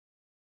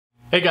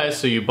Hey guys,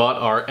 so you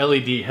bought our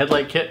LED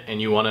headlight kit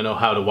and you want to know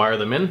how to wire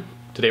them in?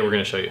 Today we're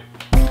going to show you.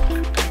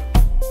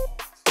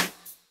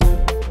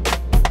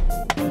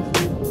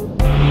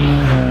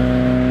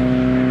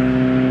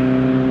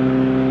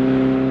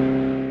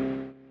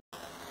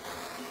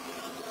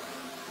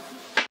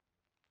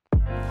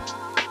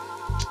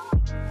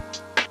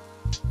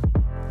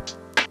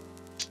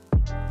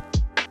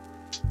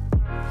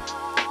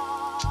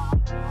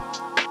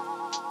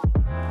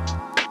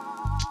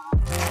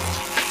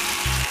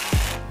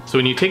 So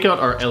when you take out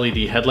our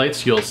LED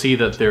headlights, you'll see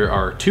that there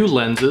are two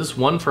lenses,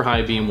 one for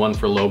high beam, one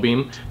for low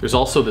beam. There's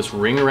also this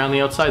ring around the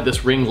outside.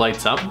 This ring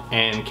lights up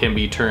and can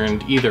be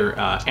turned either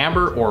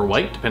amber or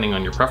white, depending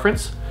on your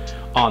preference.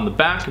 On the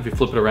back, if you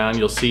flip it around,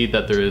 you'll see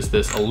that there is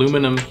this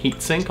aluminum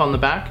heat sink on the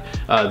back.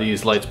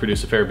 These lights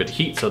produce a fair bit of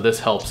heat, so this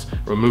helps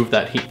remove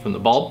that heat from the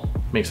bulb,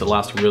 makes it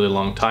last a really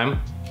long time.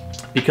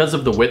 Because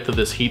of the width of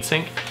this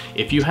heatsink,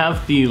 if you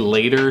have the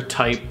later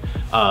type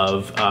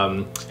of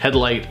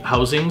headlight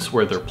housings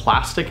where they're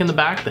plastic in the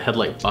back, the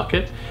headlight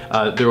bucket,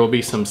 there will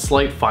be some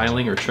slight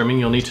filing or trimming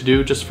you'll need to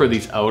do just for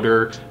these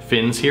outer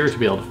fins here to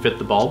be able to fit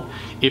the bulb.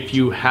 If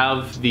you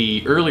have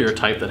the earlier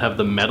type that have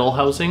the metal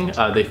housing,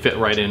 they fit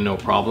right in, no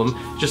problem.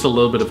 Just a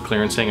little bit of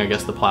clearancing. I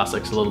guess the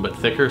plastic's a little bit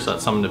thicker, so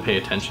that's something to pay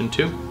attention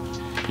to.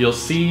 You'll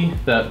see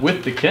that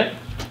with the kit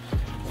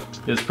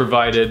is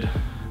provided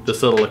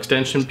this little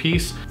extension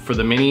piece. For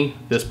the Mini,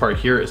 this part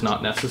here is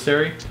not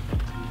necessary.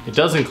 It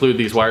does include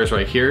these wires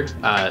right here,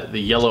 the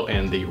yellow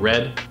and the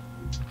red.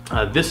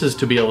 This is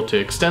to be able to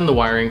extend the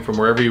wiring from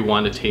wherever you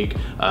want to take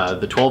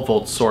the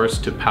 12-volt source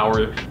to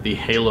power the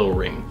halo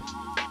ring.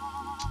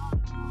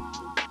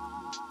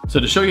 So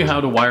to show you how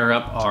to wire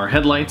up our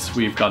headlights,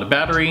 we've got a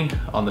battery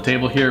on the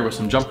table here with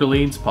some jumper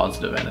leads,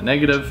 positive and a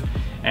negative,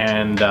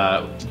 and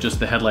just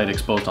the headlight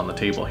exposed on the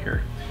table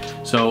here.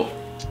 So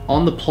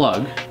on the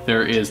plug,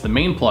 there is the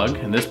main plug,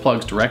 and this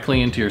plugs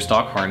directly into your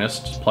stock harness,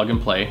 just plug and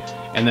play.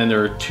 And then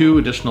there are two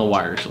additional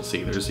wires you'll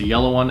see. There's a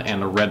yellow one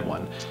and a red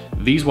one.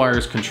 These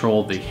wires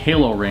control the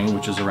halo ring,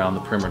 which is around the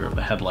perimeter of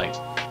the headlight.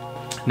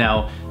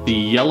 Now, the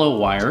yellow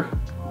wire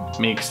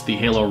makes the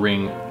halo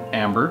ring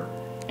amber,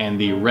 and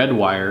the red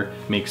wire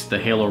makes the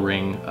halo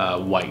ring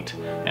white.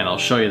 And I'll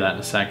show you that in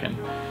a second.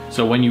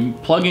 So when you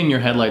plug in your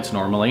headlights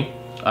normally,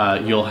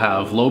 you'll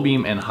have low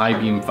beam and high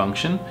beam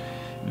function.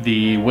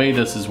 The way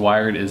this is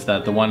wired is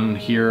that the one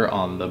here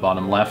on the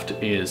bottom left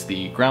is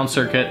the ground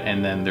circuit,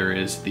 and then there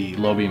is the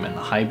low beam and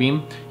the high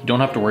beam. You don't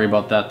have to worry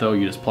about that though,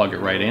 you just plug it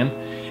right in.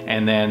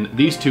 And then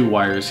these two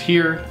wires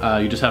here,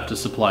 you just have to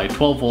supply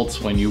 12 volts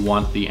when you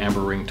want the amber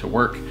ring to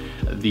work.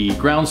 The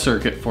ground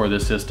circuit for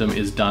this system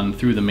is done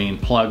through the main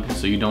plug,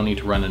 so you don't need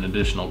to run an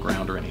additional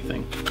ground or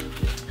anything.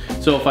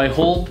 So if I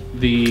hold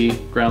the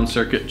ground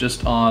circuit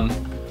just on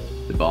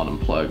the bottom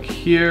plug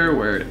here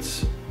where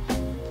it's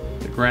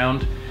the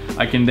ground,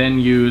 I can then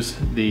use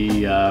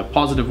the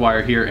positive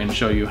wire here and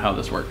show you how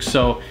this works.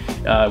 So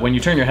when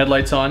you turn your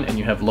headlights on and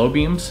you have low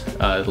beams,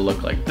 it'll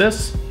look like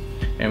this.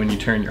 And when you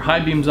turn your high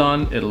beams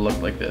on, it'll look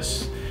like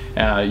this.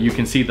 You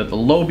can see that the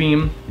low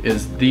beam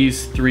is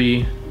these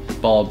three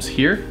bulbs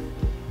here.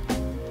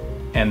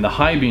 And the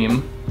high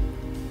beam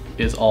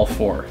is all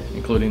four,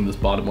 including this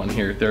bottom one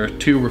here. There are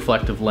two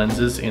reflective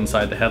lenses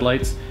inside the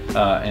headlights.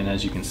 And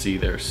as you can see,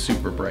 they're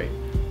super bright.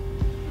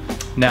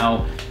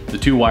 Now, the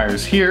two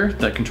wires here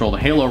that control the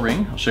halo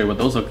ring, I'll show you what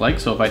those look like.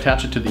 So if I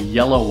attach it to the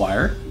yellow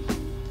wire,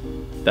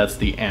 that's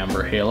the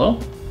amber halo.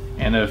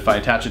 And if I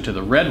attach it to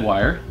the red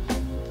wire,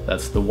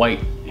 that's the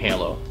white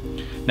halo.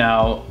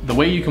 Now, the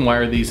way you can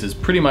wire these is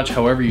pretty much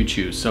however you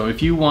choose. So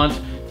if you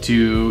want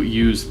to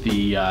use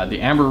the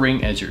amber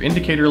ring as your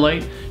indicator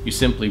light, you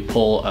simply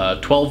pull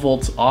 12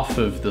 volts off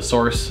of the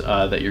source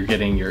that you're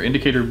getting your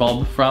indicator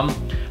bulb from,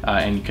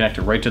 and you connect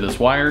it right to this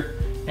wire.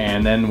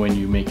 And then when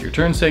you make your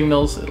turn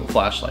signals, it'll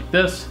flash like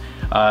this.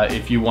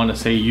 If you want to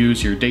say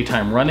use your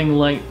daytime running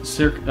light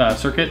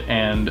circuit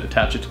and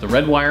attach it to the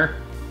red wire,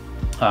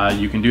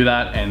 you can do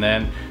that. And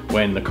then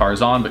when the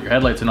car's on but your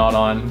headlights are not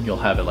on, you'll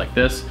have it like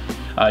this.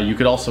 You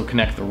could also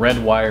connect the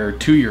red wire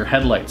to your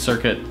headlight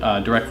circuit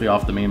directly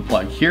off the main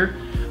plug here.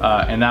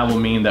 And that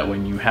will mean that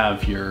when you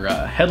have your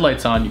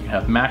headlights on, you can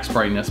have max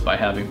brightness by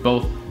having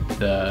both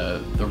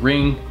the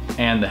ring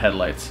and the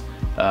headlights,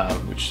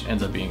 which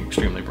ends up being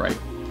extremely bright.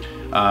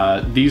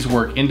 These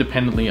work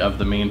independently of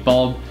the main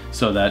bulb,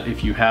 so that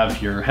if you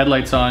have your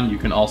headlights on, you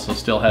can also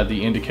still have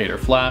the indicator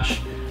flash.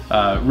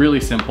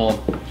 Really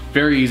simple,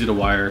 very easy to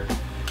wire.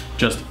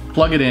 Just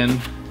plug it in,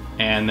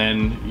 and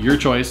then your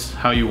choice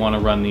how you want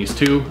to run these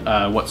two,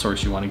 what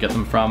source you want to get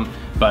them from.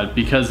 But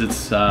because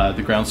it's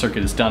the ground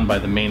circuit is done by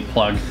the main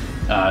plug,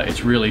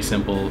 it's really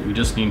simple. You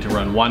just need to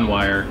run one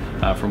wire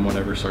from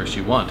whatever source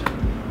you want.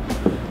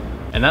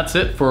 And that's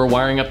it for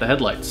wiring up the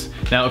headlights.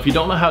 Now, if you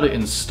don't know how to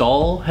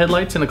install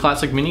headlights in a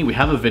classic Mini, we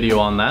have a video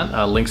on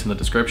that, links in the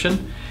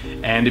description.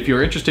 And if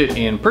you're interested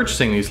in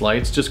purchasing these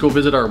lights, just go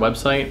visit our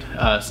website,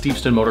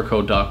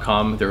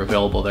 stevestonmotorco.com. They're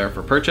available there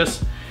for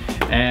purchase.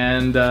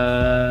 And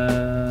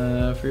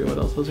I forget what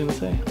else I was gonna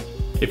say.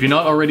 If you're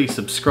not already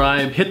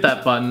subscribed, hit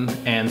that button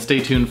and stay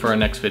tuned for our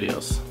next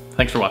videos.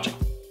 Thanks for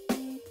watching.